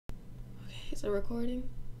Is it recording?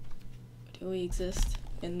 Do we exist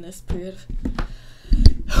in this period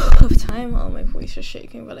of time? Oh, my voice is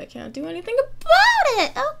shaking, but I can't do anything about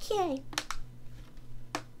it. Okay.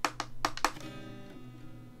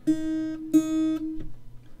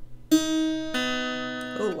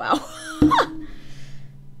 Oh, wow.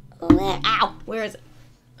 Ow, where is it?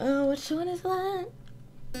 Oh, which one is that?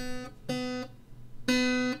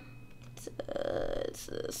 It's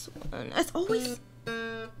this one. It's always...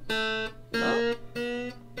 No?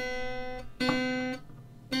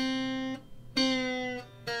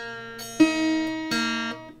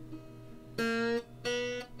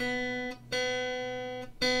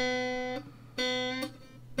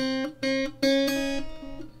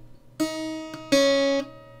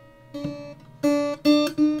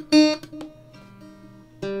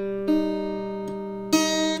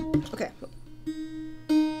 Okay.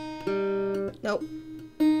 Nope.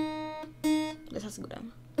 This has to go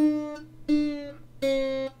down.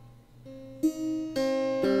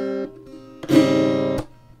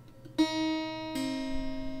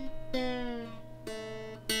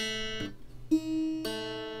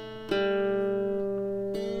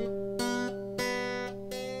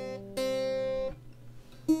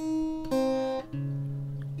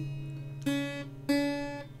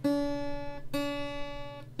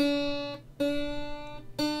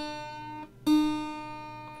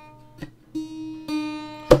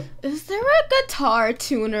 Is there a guitar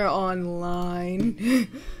tuner online?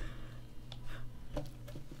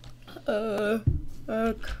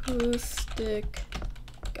 Acoustic,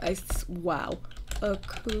 guys, wow,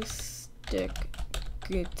 acoustic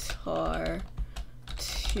guitar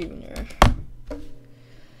tuner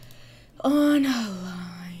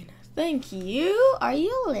online. Thank you. Are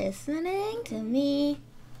you listening to me?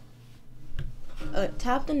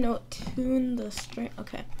 Tap the note, tune the string.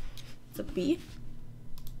 Okay, it's a B.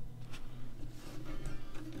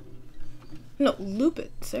 No, loop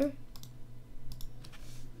it, sir.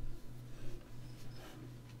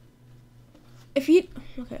 If you...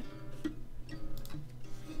 Okay.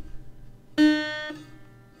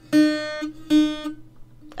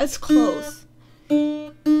 That's close.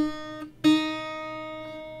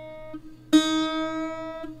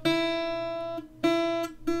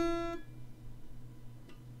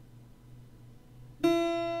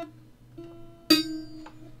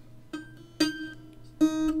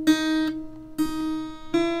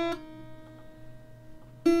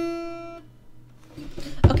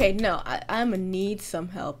 Okay, no, I'm gonna need some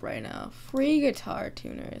help right now. Free guitar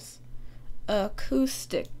tuners.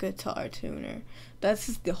 Acoustic guitar tuner. That's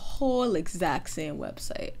just the whole exact same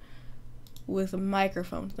website. With a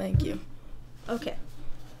microphone, thank you. Okay.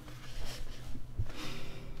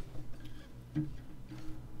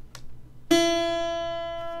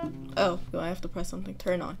 Oh, do I have to press something?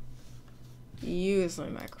 Turn on. Use my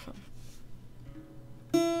microphone.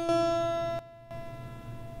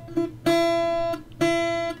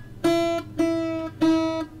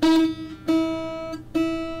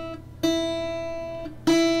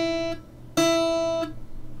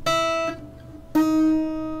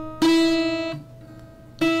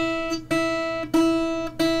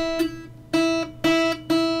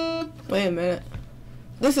 Wait a minute.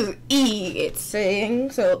 This is E, it's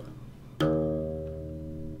saying, so...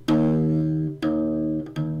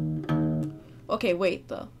 Okay, wait,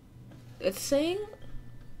 though. It's saying...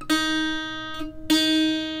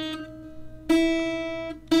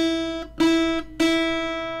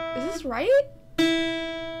 Is this right?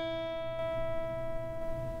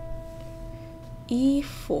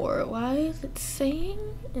 E4. Why is it saying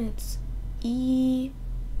it's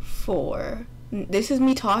E4? This is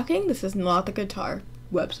me talking. This is not the guitar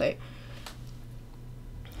website.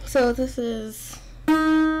 So this is...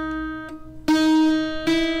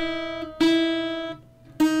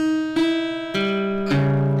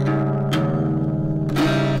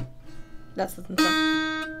 That's the song.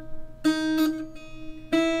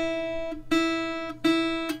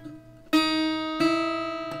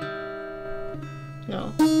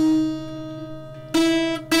 No.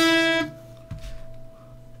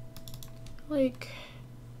 Like...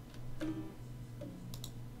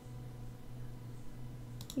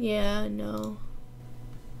 Yeah, no.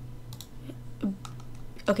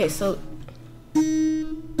 Okay, so... This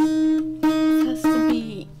has to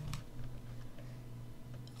be...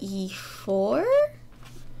 E4?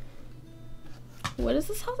 What is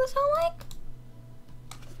this? How does this sound like?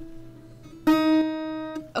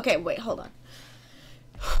 Okay, wait, hold on.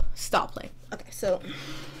 Stop playing. Okay, so...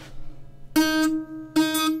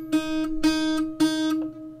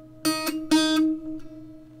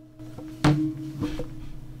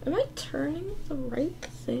 Am I turning the right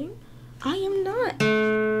thing? I am not.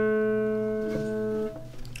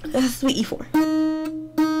 That has to be E4.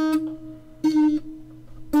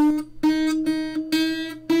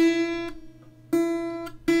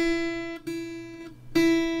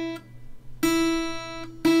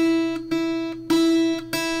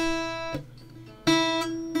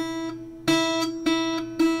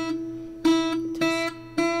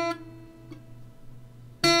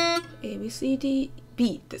 A, B, C, D,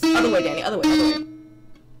 B. This other way, Danny. Other way, other way.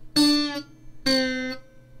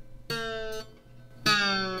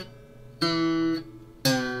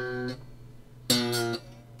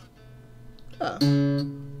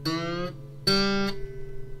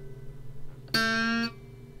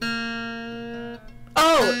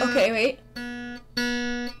 Oh, okay, wait.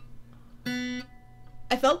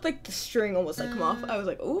 I felt like the string almost like come off. I was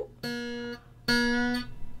like, ooh.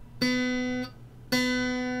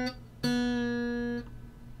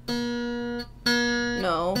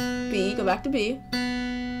 No. B, go back to B.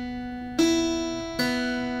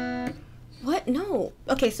 What? No.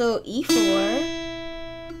 Okay, so E4.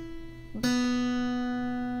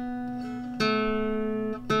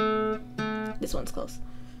 This one's close.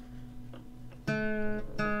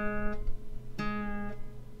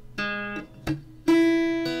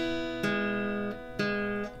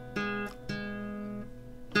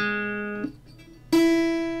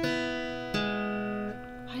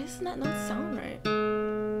 Why does that not sound right?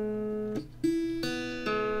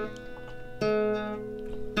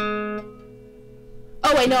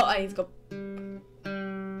 Oh wait, no, I need to go.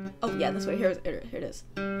 Oh yeah, this way. Here it is.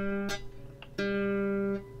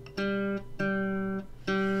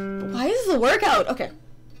 Why is this a workout? Okay.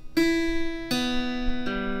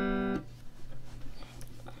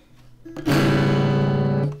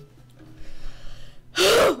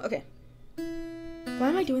 Okay. Why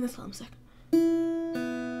am I doing this? I'm sick.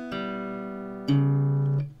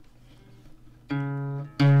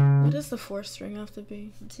 What does the fourth string have to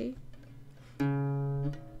be? T?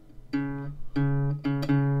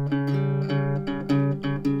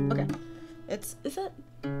 Okay. Is that?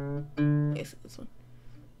 Yes, this one.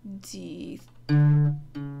 D.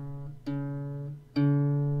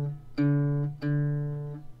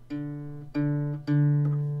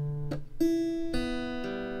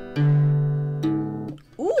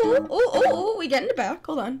 Ooh, we getting it back.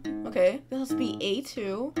 Hold on. Okay, this has to be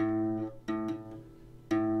A2.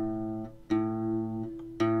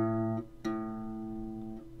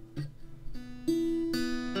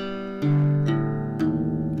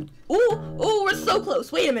 Ooh, we're so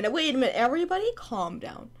close. Wait a minute. Everybody calm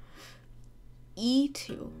down.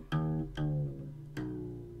 E2.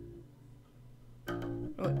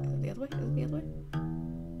 Oh, is it the other way? Is it the other way?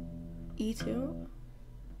 E2.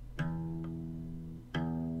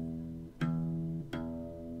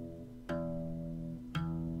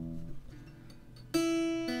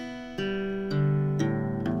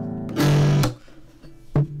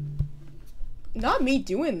 Not me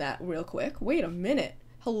doing that real quick. Wait a minute.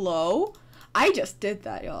 Hello? I just did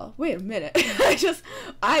that, y'all. Wait a minute. I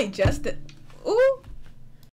just did. Ooh.